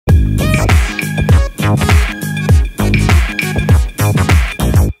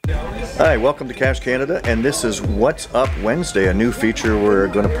Hi, welcome to Cache Canada, and this is What's Up Wednesday, a new feature we're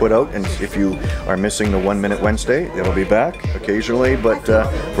going to put out. And if you are missing the 1 Minute Wednesday, it'll be back occasionally, but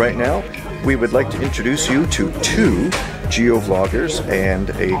right now we would like to introduce you to two geo-vloggers and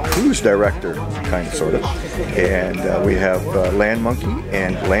a cruise director, kind of, sort of. And we have LANMonkey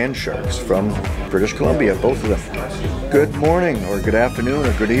and Landsharkz from British Columbia, both of them. Good morning, or good afternoon,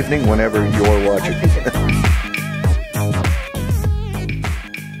 or good evening, whenever you're watching.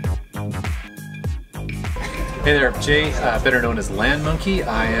 Hey there, Jay, better known as LANMonkey.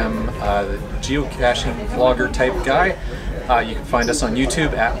 I am the geocaching vlogger type guy. You can find us on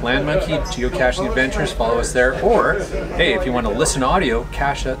YouTube at LANMonkey Geocaching Adventures. Follow us there. Or, hey, if you want to listen to audio,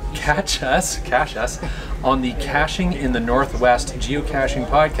 catch us on the Caching in the Northwest Geocaching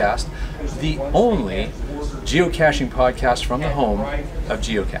Podcast, the only geocaching podcast from the home of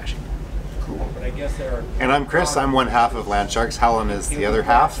geocaching. And I'm Chris. I'm one half of Landsharkz. Helen is the other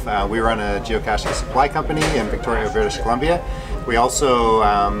half. We run a geocaching supply company in Victoria, British Columbia. We also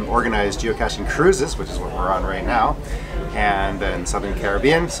organize geocaching cruises, which is what we're on right now, and in Southern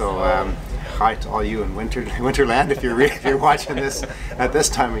Caribbean. So hi to all you in Winterland if you're watching this at this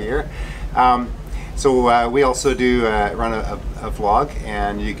time of year. So we also do run a vlog,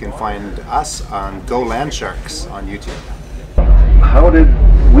 and you can find us on GoLandsharkz on YouTube. How did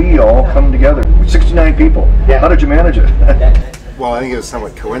we all come together? 69 people. Yeah. How did you manage it? Well, I think it was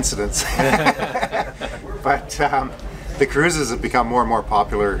somewhat coincidence. But the cruises have become more and more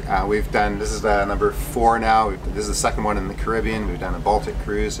popular. We've done, this is number 4 now. This is the second one in the Caribbean. We've done a Baltic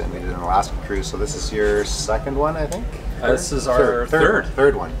cruise and we did an Alaska cruise. So this is your second one, I think? This is our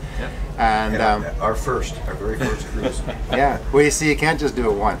third one. Yeah. And our very first cruise. Yeah. Well, you see, you can't just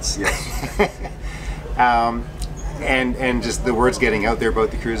do it once. Yes. And just the word's getting out there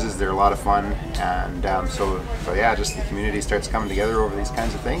about the cruises. They're a lot of fun, and so yeah, just the community starts coming together over these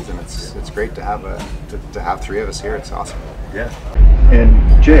kinds of things, and it's great to have to have 3 of us here. It's awesome. Yeah.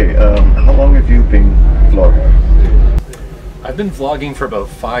 And Jay, how long have you been vlogging? I've been vlogging for about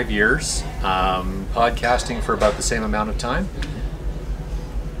 5 years, podcasting for about the same amount of time.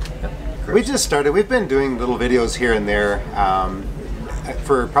 Yeah. We just started. We've been doing little videos here and there.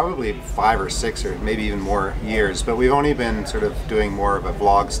 For probably 5 or 6 or maybe even more years, but we've only been sort of doing more of a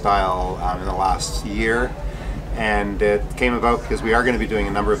vlog style in the last year, and it came about because we are going to be doing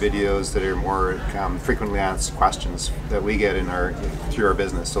a number of videos that are more frequently asked questions that we get through our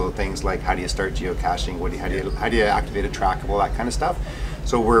business. So things like, how do you start geocaching, how do you activate a trackable, that kind of stuff.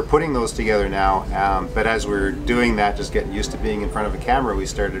 So we're putting those together now, but as we're doing that, just getting used to being in front of a camera, we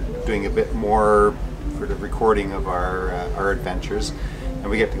started doing a bit more sort of recording of our adventures, and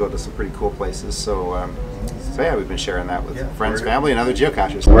we get to go to some pretty cool places. So yeah, we've been sharing that with friends, family, and other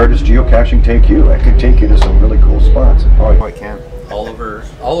geocachers. Where does geocaching take you? I could take you to some really cool spots. Oh, I can. All over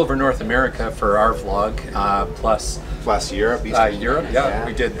North America for our vlog, plus Europe. Europe, yeah.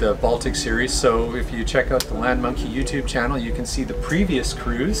 We did the Baltic series. So if you check out the LANMonkey YouTube channel, you can see the previous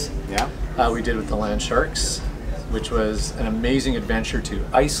cruise. Yeah. We did with the Landsharkz, which was an amazing adventure to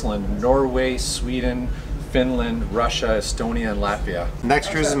Iceland, Norway, Sweden, Finland, Russia, Estonia, and Latvia. Next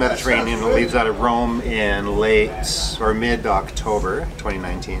cruise is Mediterranean. It leaves out of Rome in late or mid-October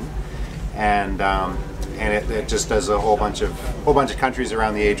 2019, and it just does a whole bunch of countries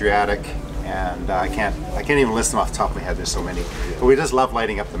around the Adriatic. And I can't even list them off the top of my head. There's so many. But we just love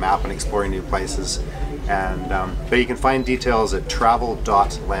lighting up the map and exploring new places. And but you can find details at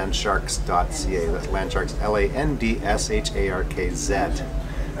travel.landsharkz.ca. That's Landsharkz, Landsharkz,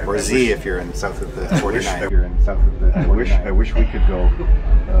 or Z if you're in south of the 49. I wish we could go.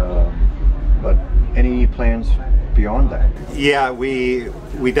 But any plans beyond that? Yeah, we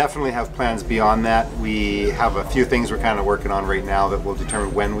definitely have plans beyond that. We have a few things we're kind of working on right now that will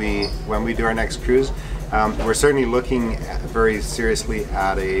determine when we do our next cruise. We're certainly looking very seriously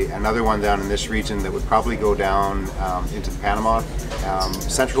at another one down in this region that would probably go down into Panama,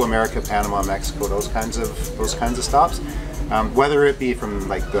 Central America, Panama, Mexico, those kinds of stops. Whether it be from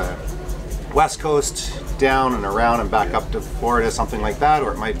like the West Coast down and around and back up to Florida, something like that,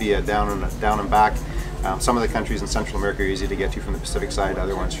 or it might be a down and back. Some of the countries in Central America are easy to get to from the Pacific side,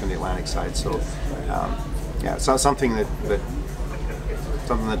 other ones from the Atlantic side. So yeah, so something that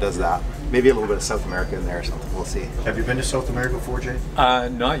does that. Maybe a little bit of South America in there or something. We'll see. Have you been to South America before, Jay?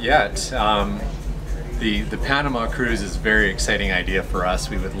 Not yet. The Panama cruise is a very exciting idea for us.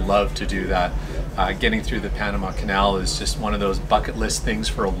 We would love to do that. Getting through the Panama Canal is just one of those bucket list things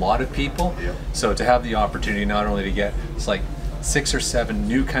for a lot of people. Yep. So to have the opportunity not only to get, it's like 6 or 7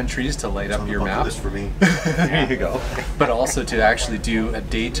 new countries to light up your map. List for me. There you go. But also to actually do a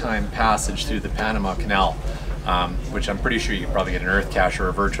daytime passage through the Panama Canal. which I'm pretty sure you can probably get an earth cache or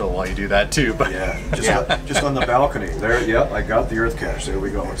a virtual while you do that too. But just on the balcony there. Yeah, I got the earth cache. There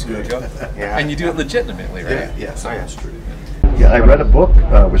we go. It's good. Yeah. And you do it legitimately, right? Yeah, yes, that's true. Yeah, I read a book.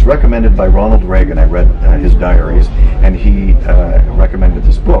 It was recommended by Ronald Reagan. I read his diaries, and he recommended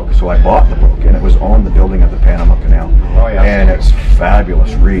this book. So I bought the book, and it was on the building of the Panama Canal. Oh, yeah. And it's a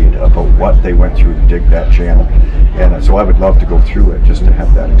fabulous read about what they went through to dig that channel. And so I would love to go through it just to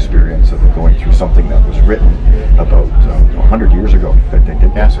have that experience of going through something that was written about 100 years ago that they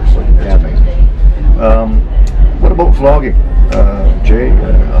did this. So it's amazing. What about vlogging, Jay?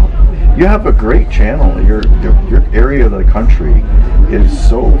 You have a great channel. Your area of the country is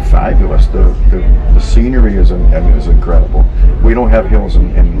so fabulous. The scenery is incredible. We don't have hills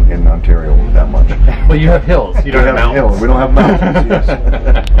in Ontario that much. Well, you have hills. You don't have mountains. Hills. We don't have mountains. Yes.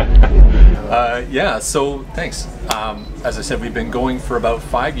 Yeah. So thanks. As I said, we've been going for about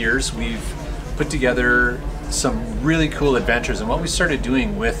 5 years. We've put together some really cool adventures, and what we started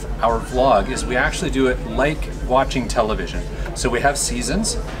doing with our vlog is we actually do it like watching television. So we have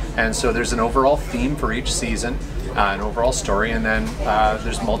seasons, and so there's an overall theme for each season, an overall story, and then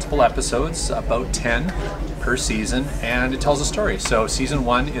there's multiple episodes, about 10 per season, and it tells a story. So season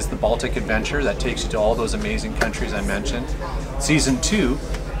 1 is the Baltic adventure that takes you to all those amazing countries I mentioned. Season 2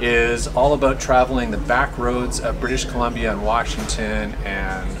 is all about traveling the back roads of British Columbia and Washington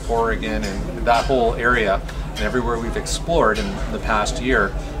and Oregon and that whole area and everywhere we've explored in the past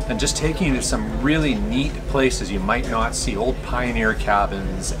year, and just taking you to some really neat places you might not see, old pioneer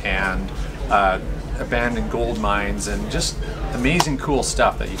cabins and abandoned gold mines and just amazing cool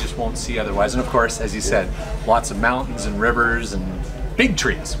stuff that you just won't see otherwise. And of course, as you said, lots of mountains and rivers and big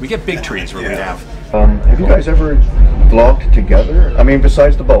trees. We get big trees where we live. Have you guys ever vlogged together? I mean,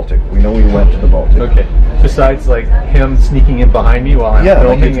 besides the Baltic. We know we went to the Baltic. Okay. Besides, like, him sneaking in behind me while I'm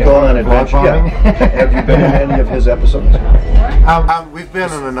filming. He's gone on adventure. Yeah. Have you been in any of his episodes? We've been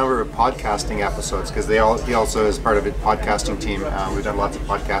on a number of podcasting episodes because he also is part of a podcasting team. We've done lots of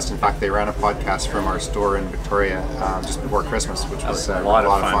podcasts. In fact, they ran a podcast from our store in Victoria just before Christmas, which was a lot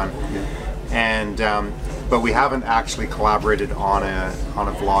of fun. Yeah. And but we haven't actually collaborated on a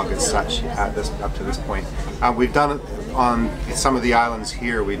vlog as such up to this point. We've done it on some of the islands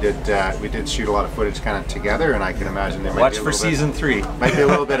here. We did shoot a lot of footage kind of together, and I can imagine there might Watch be a for season 3. Might be a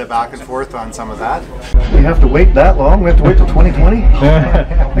little bit of back and forth on some of that. We have to wait that long? We have to wait till 2020?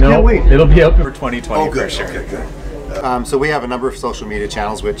 I can't wait. It'll be out for 2020 for sure. Okay, good. So we have a number of social media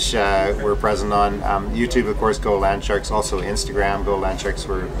channels which we're present on. YouTube, of course, GoLandsharkz, also Instagram, GoLandsharkz,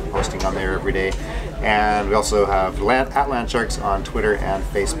 we're posting on there every day. And we also have @Landsharkz on Twitter and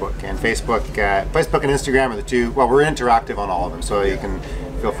Facebook. And Facebook and Instagram are the two, well, we're interactive on all of them, so you can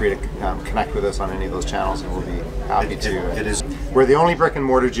feel free to connect with us on any of those channels, and we'll be happy to. We're the only brick and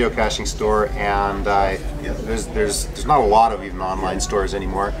mortar geocaching store, and there's not a lot of even online stores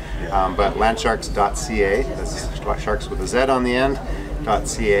anymore, but landsharkz.ca, that's sharks with a Z on the end,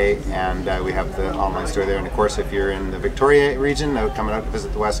 .ca, and we have the online store there. And of course, if you're in the Victoria region, coming out to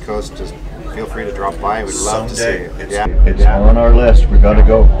visit the West Coast, just feel free to drop by. We'd love to see you. It's on our list. We got to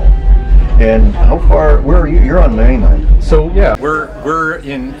go. And how far? Where are you? You're on the mainland. So yeah, we're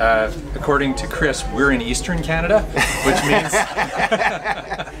in. According to Chris, we're in Eastern Canada, which means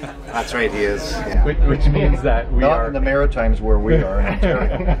that's right. He is. Yeah. Which means that we not are in the Maritimes where we are in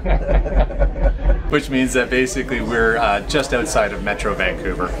Ontario. Which means that basically we're just outside of Metro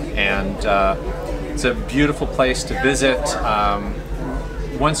Vancouver, and it's a beautiful place to visit.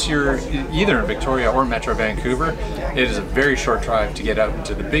 Once you're either in Victoria or Metro Vancouver, it is a very short drive to get out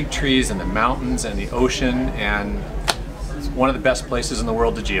into the big trees and the mountains and the ocean, and it's one of the best places in the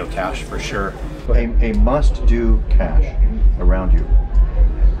world to geocache for sure. A must-do cache around you.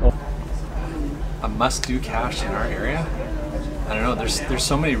 A must-do cache in our area? I don't know. There's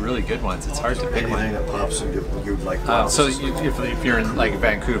so many really good ones. It's hard to pick one. Anything that pops into you'd like. So if you're in like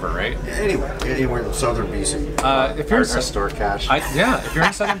Vancouver, right? Anywhere in southern BC. If you're in store cache. If you're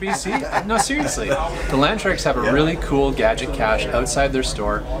in southern BC, no, seriously, the Landsharkz have a really cool gadget cache outside their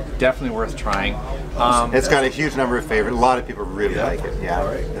store. Definitely worth trying. It's got a huge number of favorites. A lot of people really like it. Yeah,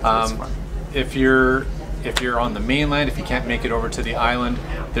 right. That's fun. If you're on the mainland, if you can't make it over to the island,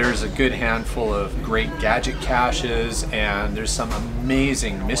 there's a good handful of great gadget caches, and there's some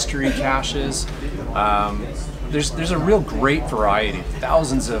amazing mystery caches. There's a real great variety,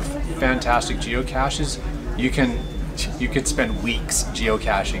 thousands of fantastic geocaches. You could spend weeks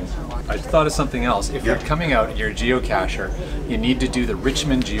geocaching. I thought of something else. If you're coming out, you're a geocacher, you need to do the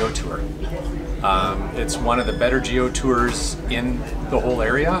Richmond Geo Tour. It's one of the better geo tours in the whole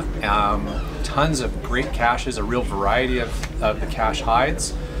area. Tons of great caches, a real variety of the cache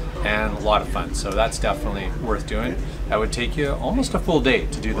hides. and a lot of fun. So that's definitely worth doing. That would take you almost a full day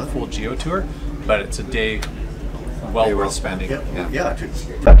to do the full geo tour, but it's a day well worth spending.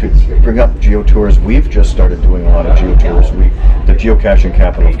 To bring up geo tours, we've just started doing a lot of geo tours. The geocaching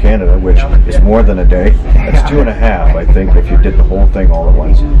capital of Canada, which is more than a day. It's 2.5, I think, if you did the whole thing all at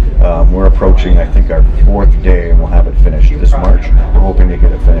once. We're approaching, I think, our 4th day, and we'll have it finished this March. We're hoping to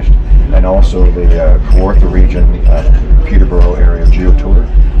get it finished. And also the Kawartha region, Peterborough area geo tour.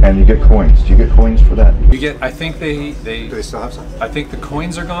 And you get coins. Do you get coins for that? You get, I think Do they still have some? I think the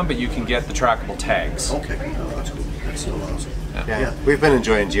coins are gone, but you can get the trackable tags. Okay, that's good. That's so awesome. Yeah, we've been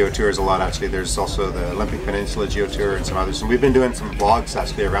enjoying geo tours a lot actually. There's also the Olympic Peninsula geo tour and some others. And we've been doing some vlogs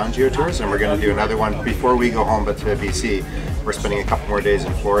actually around geo tours, and we're going to do another one before we go home, but to BC. We're spending a couple more days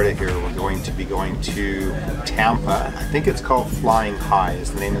in Florida here. We're going to be going to Tampa. I think it's called Flying High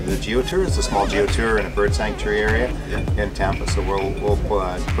is the name of the geo tour. It's a small geo tour in a bird sanctuary area in Tampa. So we'll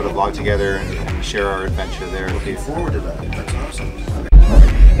put a vlog together and share our adventure there. Looking forward to that. That's awesome.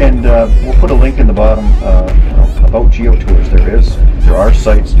 And we'll put a link in the bottom about geo tours. There are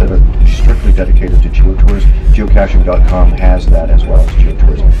sites that are strictly dedicated to geo tours. Geocaching.com has that as well as geo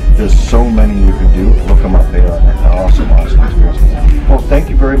tours. There's so many you can do. Look them up. They are an awesome experience. Well, thank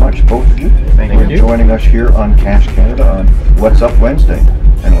you very much, both of you. Thank you for joining us here on Cache Canada on What's Up Wednesday.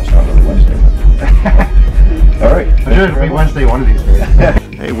 I know it's not really Wednesday, but all right. I'm sure it'll be Wednesday one of these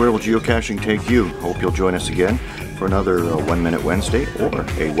days. Hey, where will geocaching take you? Hope you'll join us again for another 1 Minute Wednesday or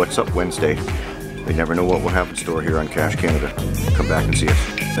a What's Up Wednesday. You never know what we'll have in store here on Cache Canada. Come back and see us.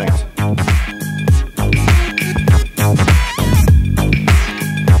 Thanks.